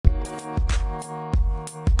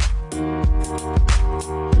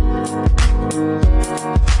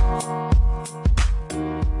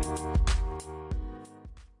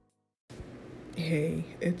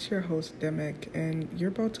It's your host, Demek, and you're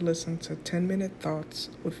about to listen to 10-minute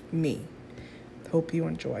thoughts with me. Hope you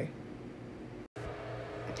enjoy.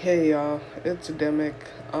 Hey y'all, it's Demek.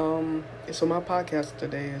 So my podcast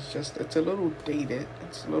today it's a little dated.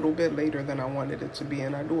 It's a little bit later than I wanted it to be,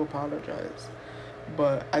 and I do apologize.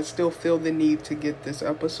 But I still feel the need to get this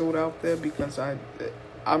episode out there because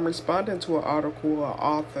I'm responding to an article, an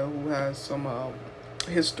author who has some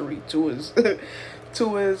history to his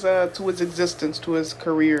to his existence, to his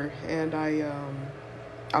career, and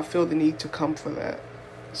I feel the need to come for that.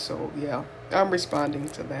 So yeah, I'm responding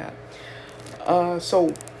to that.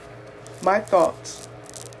 So my thoughts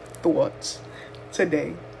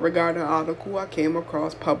today regarding an article I came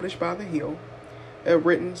across published by The Hill,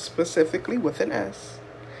 written specifically with an S,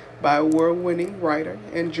 by award-winning writer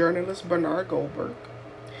and journalist Bernard Goldberg.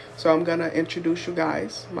 So I'm going to introduce you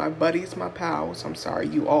guys, my buddies, my pals. I'm sorry,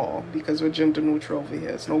 you all, because we're gender neutral over here.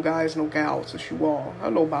 It's no guys, no gals, it's you all.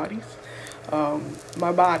 Hello, bodies.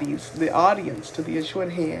 My bodies, the audience to the issue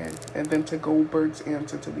at hand, and then to Goldberg's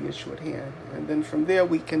answer to the issue at hand. And then from there,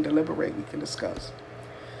 we can deliberate, we can discuss.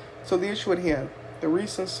 So the issue at hand, the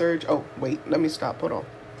recent surge... Oh, wait, let me stop. Hold on.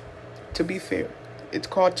 To be fair, it's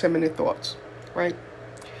called 10-minute thoughts, right?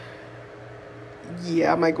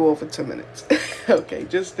 Yeah, I might go over 10 minutes. Okay,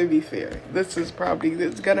 just to be fair.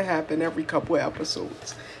 It's going to happen every couple of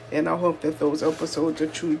episodes. And I hope that those episodes are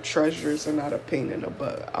true treasures and not a pain in the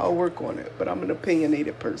butt. I'll work on it, but I'm an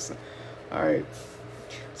opinionated person. All right.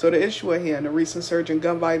 So the issue at hand, the recent surge in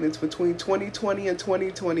gun violence between 2020 and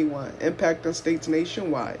 2021, impacting states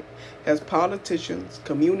nationwide, has politicians,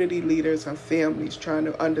 community leaders, and families trying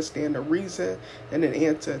to understand the reason and an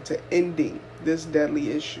answer to ending this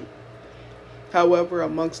deadly issue. However,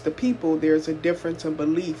 amongst the people, there's a difference in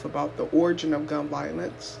belief about the origin of gun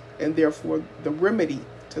violence and therefore the remedy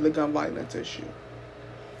to the gun violence issue.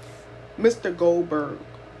 Mr. Goldberg,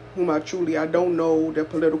 whom I don't know their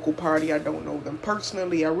political party, I don't know them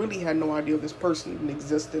personally, I really had no idea this person even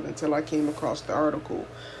existed until I came across the article,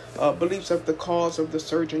 believes that the cause of the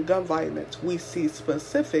surge in gun violence we see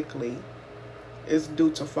specifically is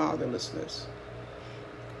due to fatherlessness.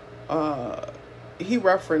 He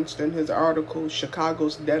referenced in his article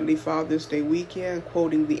Chicago's Deadly Father's Day Weekend,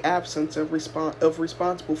 quoting the absence of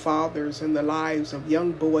responsible fathers in the lives of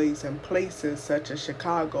young boys in places such as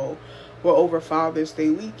Chicago, where over Father's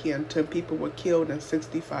Day weekend 10 people were killed and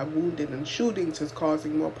 65 wounded, and shootings is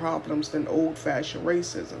causing more problems than old-fashioned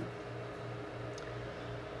racism.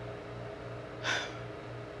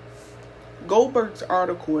 Goldberg's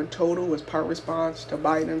article in total was part response to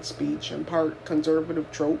Biden's speech and part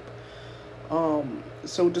conservative trope.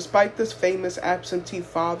 So despite this famous absentee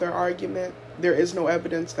father argument, there is no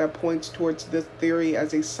evidence that points towards this theory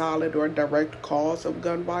as a solid or direct cause of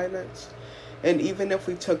gun violence. And even if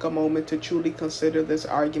we took a moment to truly consider this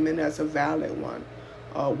argument as a valid one,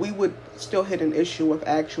 we would still hit an issue with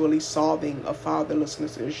actually solving a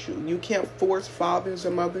fatherlessness issue. You can't force fathers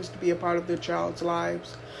and mothers to be a part of their child's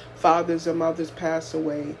lives. Fathers and mothers pass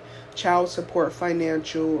away. Child support in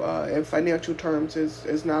financial terms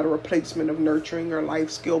is not a replacement of nurturing or life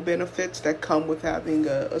skill benefits that come with having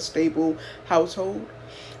a stable household.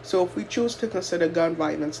 So if we choose to consider gun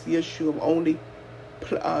violence the issue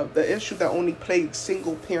that only plagues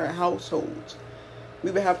single parent households,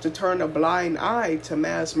 we would have to turn a blind eye to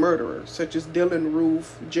mass murderers such as Dylan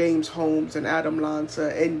Roof, James Holmes, and Adam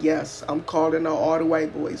Lanza. And yes, I'm calling out all the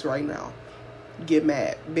white boys right now. Get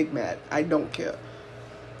mad, big mad, I don't care.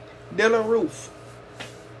 Dylan Roof,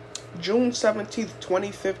 June 17th,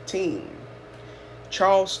 2015,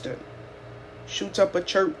 Charleston, shoots up a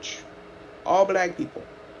church, all black people.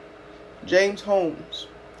 James Holmes,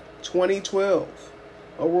 2012,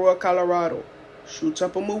 Aurora, Colorado, shoots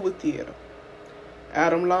up a movie theater.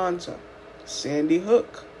 Adam Lanza, Sandy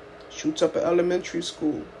Hook, shoots up an elementary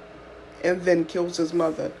school and then kills his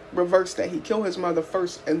mother. Reverse that, he killed his mother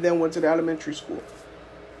first and then went to the elementary school.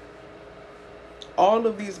 All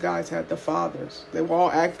of these guys had the fathers. They were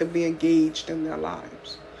all actively engaged in their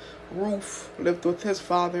lives. Roof lived with his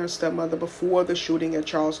father and stepmother before the shooting at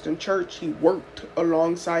Charleston Church. He worked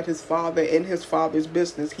alongside his father in his father's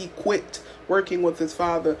business. He quit working with his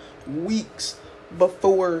father weeks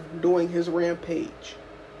before doing his rampage.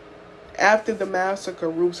 After the massacre,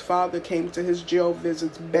 Roof's father came to his jail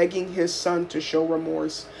visits begging his son to show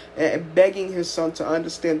remorse and begging his son to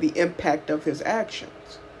understand the impact of his actions.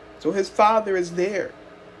 So his father is there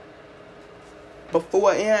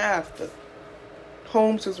before and after.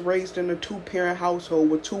 Holmes was raised in a two-parent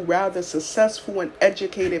household with two rather successful and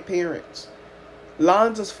educated parents.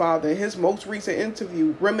 Lonzo's father, in his most recent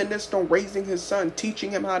interview, reminisced on raising his son,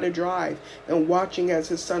 teaching him how to drive, and watching as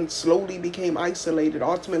his son slowly became isolated,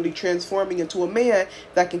 ultimately transforming into a man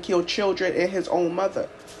that can kill children and his own mother.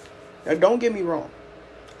 Now, don't get me wrong.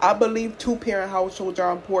 I believe two-parent households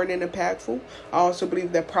are important and impactful. I also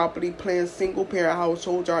believe that properly planned single-parent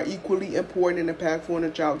households are equally important and impactful in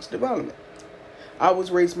a child's development. I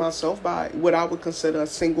was raised myself by what I would consider a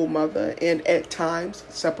single mother and, at times,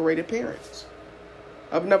 separated parents.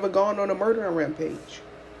 I've never gone on a murdering rampage.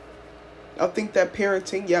 I think that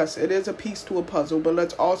parenting, yes, it is a piece to a puzzle, but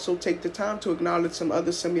let's also take the time to acknowledge some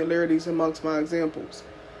other similarities amongst my examples.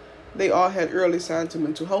 They all had early signs of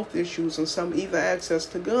mental health issues, and some even access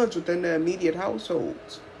to guns within their immediate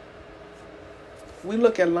households. We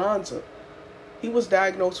look at Lonzo. He was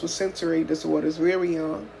diagnosed with sensory disorders very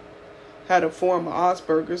young, had a form of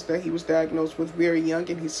Asperger's that he was diagnosed with very young,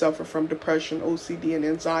 and he suffered from depression, OCD, and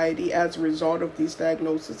anxiety as a result of these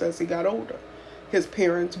diagnoses as he got older. His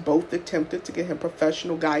parents both attempted to get him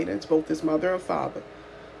professional guidance, both his mother and father,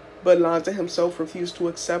 but Lonzo himself refused to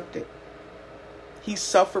accept it. He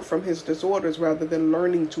suffered from his disorders rather than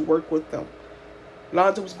learning to work with them.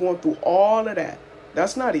 Lonzo was going through all of that.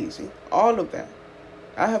 That's not easy. All of that.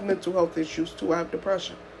 I have mental health issues too. I have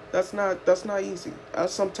depression. That's not easy. I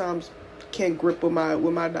sometimes can't grip with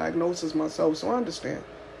my diagnosis myself, so I understand.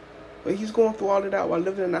 But he's going through all of that while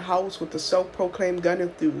living in a house with a self-proclaimed gun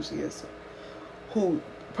enthusiast who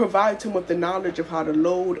provides him with the knowledge of how to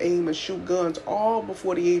load, aim, and shoot guns all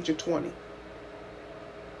before the age of 20.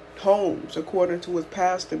 Holmes, according to his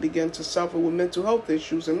pastor, began to suffer with mental health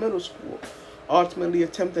issues in middle school, ultimately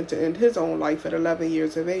attempting to end his own life at 11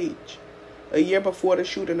 years of age. A year before the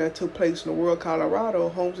shooting that took place in Aurora, Colorado,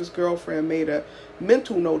 Holmes' girlfriend made a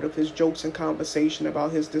mental note of his jokes and conversation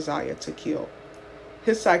about his desire to kill.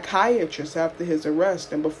 His psychiatrist, after his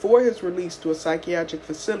arrest and before his release to a psychiatric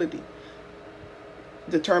facility,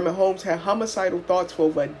 determined Holmes had homicidal thoughts for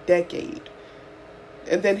over a decade.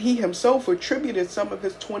 And then he himself attributed some of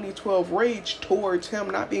his 2012 rage towards him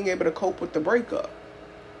not being able to cope with the breakup.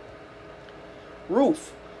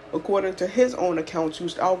 Roof, according to his own accounts,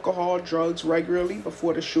 used alcohol, drugs regularly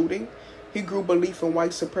before the shooting. He grew belief in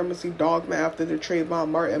white supremacy dogma after the Trayvon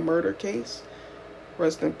Martin murder case.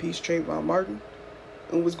 Rest in peace, Trayvon Martin.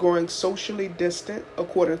 And was growing socially distant,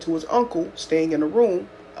 according to his uncle, staying in a room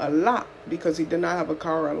a lot because he did not have a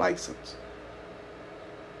car or a license.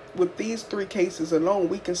 With these three cases alone,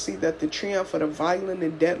 we can see that the trend for the violent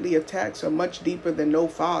and deadly attacks are much deeper than no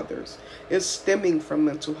fathers. It's stemming from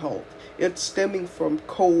mental health. It's stemming from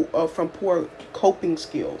poor coping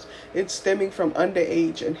skills. It's stemming from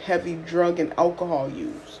underage and heavy drug and alcohol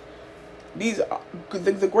use.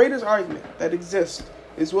 The greatest argument that exists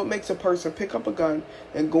is what makes a person pick up a gun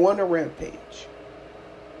and go on a rampage.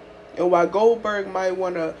 And while Goldberg might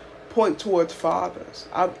want to point towards fathers,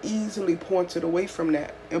 I've easily pointed away from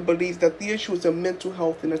that and believe that the issue is of mental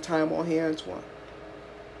health in a time on hands one.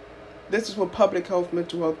 This is where public health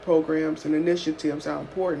mental health programs and initiatives are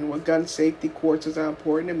important, where gun safety courses are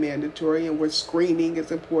important and mandatory, and where screening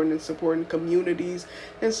is important and supporting communities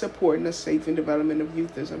and supporting the safe and development of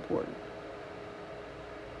youth is important.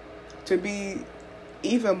 To be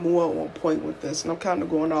even more on point with this, and I'm kind of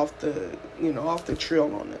going off the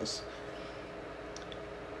trail on this.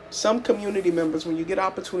 Some community members, when you get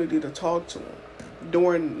opportunity to talk to them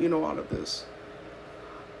during, all of this,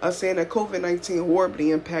 are saying that COVID-19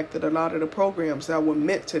 horribly impacted a lot of the programs that were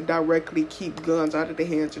meant to directly keep guns out of the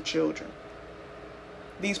hands of children.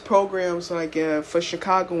 These programs, like for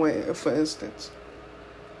Chicago, for instance,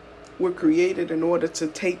 were created in order to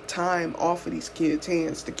take time off of these kids'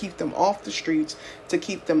 hands, to keep them off the streets, to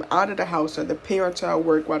keep them out of the house, or the parents are at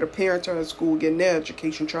work while the parents are at school getting their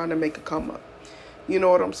education, trying to make a come up. You know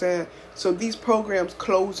what I'm saying? So these programs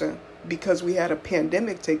closing because we had a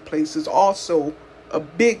pandemic take place is also a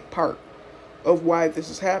big part of why this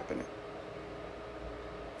is happening.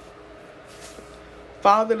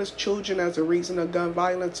 Fatherless children as a reason of gun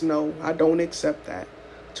violence? No, I don't accept that.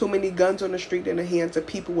 Too many guns on the street in the hands of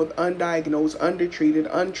people with undiagnosed, undertreated,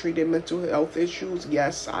 untreated mental health issues?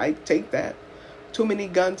 Yes, I take that. Too many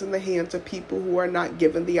guns in the hands of people who are not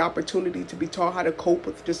given the opportunity to be taught how to cope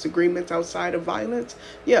with disagreements outside of violence?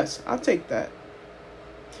 Yes, I'll take that.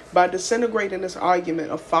 By disintegrating this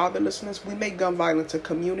argument of fatherlessness, we make gun violence a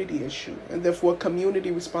community issue, and therefore a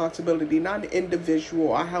community responsibility, not an individual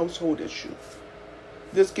or household issue.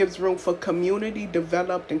 This gives room for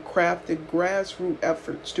community-developed and crafted grassroots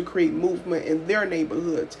efforts to create movement in their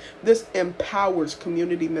neighborhoods. This empowers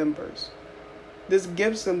community members. This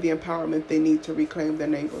gives them the empowerment they need to reclaim their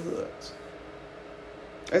neighborhoods.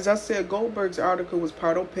 As I said, Goldberg's article was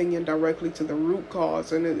part opinion directly to the root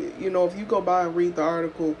cause. And, if you go by and read the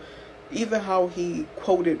article, even how he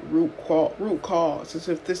quoted root cause, as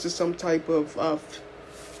if this is some type of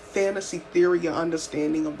fantasy theory or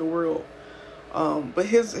understanding of the world. But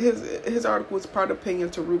his article was part opinion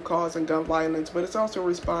to root cause and gun violence, but it's also a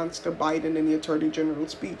response to Biden and the Attorney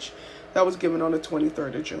General's speech that was given on the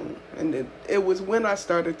 23rd of June. And it was when I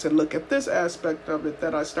started to look at this aspect of it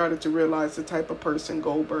that I started to realize the type of person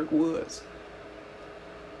Goldberg was.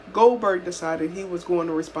 Goldberg decided he was going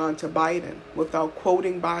to respond to Biden without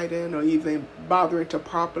quoting Biden or even bothering to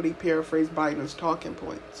properly paraphrase Biden's talking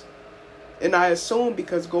points. And I assume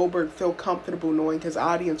because Goldberg felt comfortable knowing his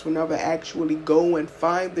audience will never actually go and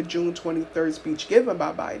find the June 23rd speech given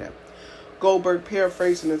by Biden, Goldberg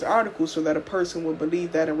paraphrased in his article so that a person would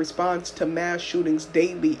believe that in response to mass shootings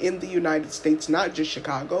daily in the United States, not just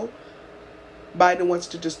Chicago, Biden wants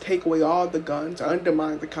to just take away all the guns,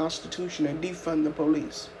 undermine the Constitution, and defund the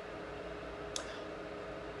police.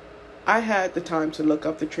 I had the time to look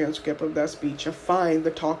up the transcript of that speech and find the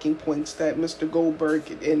talking points that Mr.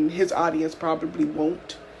 Goldberg and his audience probably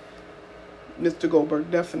won't. Mr. Goldberg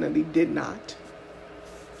definitely did not.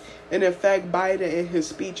 And in fact, Biden in his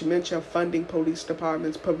speech mentioned funding police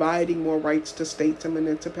departments, providing more rights to states and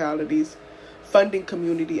municipalities, funding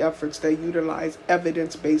community efforts that utilize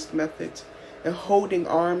evidence-based methods, and holding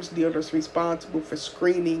arms dealers responsible for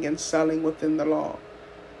screening and selling within the law.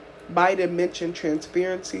 Biden mentioned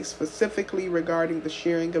transparency, specifically regarding the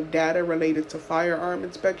sharing of data related to firearm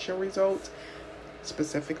inspection results,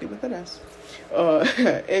 specifically with an S,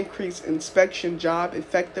 increase inspection job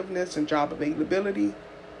effectiveness and job availability,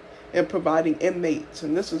 and providing inmates,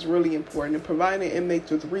 and this is really important, and providing inmates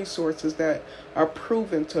with resources that are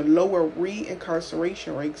proven to lower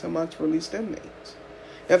reincarceration rates amongst released inmates.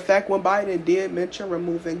 In fact, when Biden did mention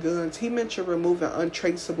removing guns, he mentioned removing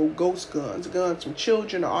untraceable ghost guns, guns from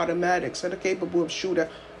children or automatics that are capable of shooting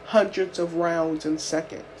hundreds of rounds in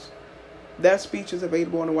seconds. That speech is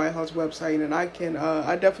available on the White House website, and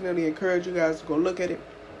I definitely encourage you guys to go look at it.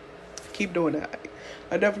 Keep doing that.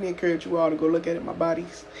 I definitely encourage you all to go look at it, my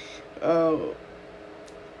buddies. I'm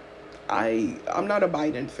not a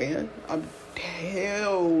Biden fan. I'm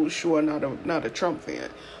hell sure not a Trump fan.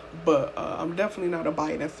 But I'm definitely not a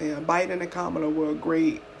Biden fan. Biden and Kamala were a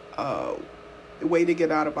great way to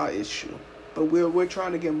get out of our issue. But we're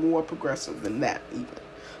trying to get more progressive than that even.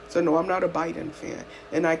 So no, I'm not a Biden fan.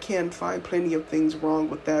 And I can find plenty of things wrong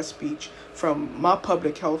with that speech from my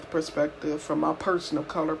public health perspective, from my person of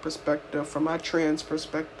color perspective, from my trans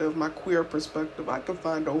perspective, my queer perspective. I can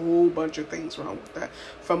find a whole bunch of things wrong with that.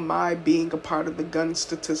 From my being a part of the gun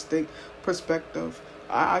statistic perspective,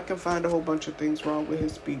 I can find a whole bunch of things wrong with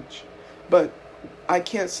his speech. But I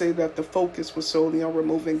can't say that the focus was solely on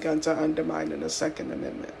removing guns or undermining the Second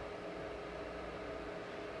Amendment.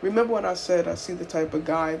 Remember when I said I see the type of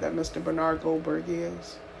guy that Mr. Bernard Goldberg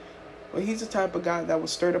is? Well, he's the type of guy that will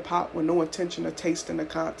stir the pot with no intention of tasting the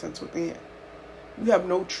contents within. You have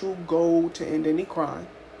no true goal to end any crime.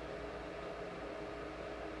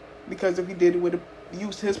 Because if he did, it would have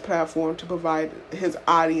used his platform to provide his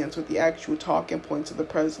audience with the actual talking points of the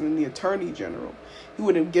president and the attorney general. He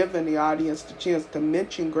would have given the audience the chance to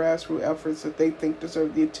mention grassroots efforts that they think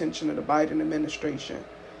deserve the attention of the Biden administration.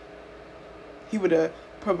 He would have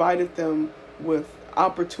provided them with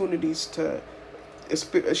opportunities to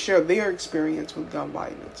share their experience with gun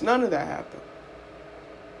violence. None of that happened.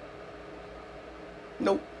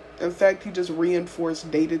 Nope. In fact, he just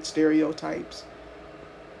reinforced dated stereotypes.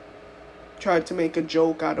 Tried to make a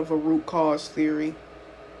joke out of a root cause theory.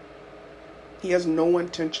 He has no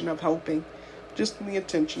intention of helping, just the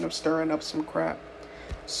intention of stirring up some crap.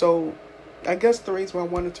 So I guess the reason why I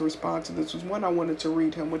wanted to respond to this was, one, I wanted to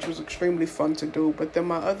read him, which was extremely fun to do. But then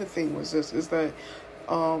my other thing was this, is that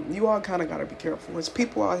you all kind of got to be careful. There's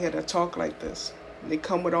people out here that talk like this. They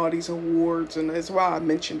come with all these awards, and that's why I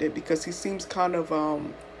mentioned it, because he seems kind of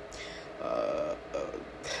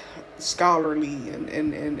scholarly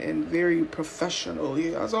and very professional.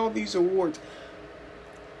 He has all these awards.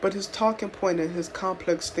 But his talking point and his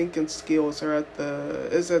complex thinking skills are at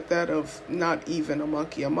that of not even a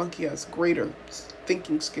monkey. A monkey has greater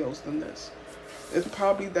thinking skills than this. It's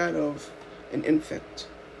probably that of an infant.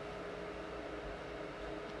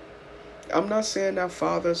 I'm not saying that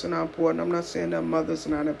fathers are not important. I'm not saying that mothers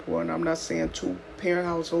are not important. I'm not saying two-parent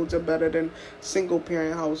households are better than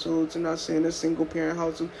single-parent households. I'm not saying that single-parent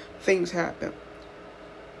households, things happen.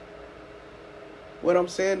 What I'm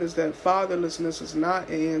saying is that fatherlessness is not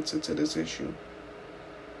an answer to this issue.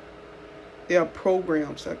 There are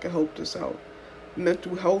programs that can help this out.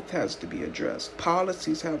 Mental health has to be addressed.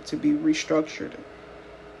 Policies have to be restructured.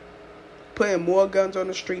 putting more guns on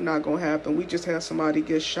the street not gonna happen. We just had somebody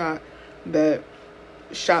get shot that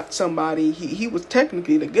shot somebody. He was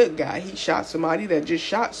technically the good guy. He shot somebody that just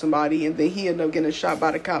shot somebody, and then he ended up getting shot by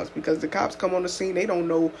the cops, because the cops come on the scene, they don't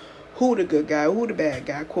know who the good guy, who the bad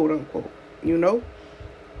guy, quote unquote, you know?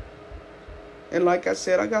 And like I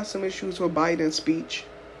said, I got some issues with Biden's speech,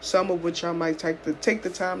 some of which I might take the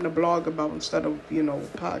time to blog about instead of,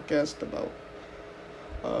 podcast about.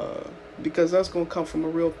 Because that's going to come from a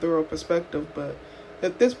real thorough perspective. But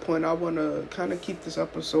at this point, I want to kind of keep this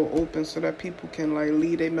episode open so that people can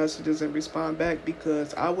leave their messages and respond back,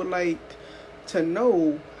 because I would like to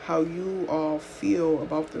know how you all feel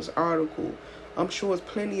about this article. I'm sure there's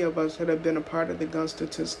plenty of us that have been a part of the gun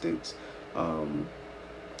statistics,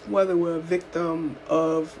 whether we're a victim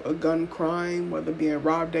of a gun crime, whether being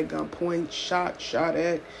robbed at gunpoint, shot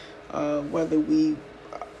at, whether we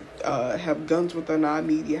have guns within our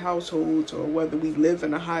immediate households, or whether we live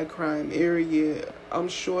in a high crime area. I'm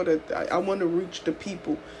sure that I want to reach the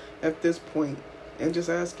people at this point and just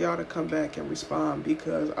ask y'all to come back and respond,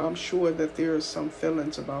 because I'm sure that there are some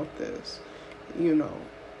feelings about this.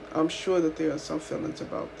 I'm sure that there are some feelings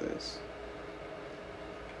about this.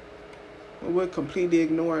 We're completely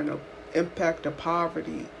ignoring the impact of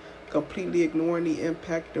poverty, completely ignoring the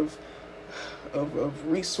impact of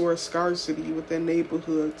resource scarcity within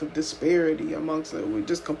neighborhoods, of disparity amongst it. We're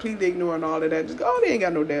just completely ignoring all of that. Just go, they ain't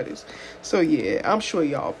got no daddies. So yeah, I'm sure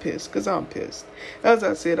y'all pissed, because I'm pissed. As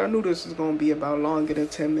I said, I knew this was going to be about longer than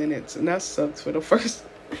 10 minutes, and that sucks for the first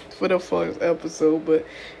episode, but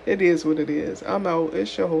it is what it is. I'm out.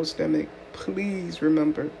 It's your host, Demic. Please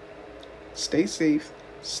remember, stay safe,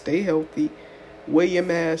 stay healthy, wear your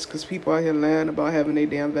mask, because people out here lying about having a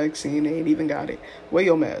damn vaccine. They ain't even got it. Wear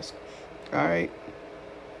your mask. All right.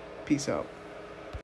 Peace out.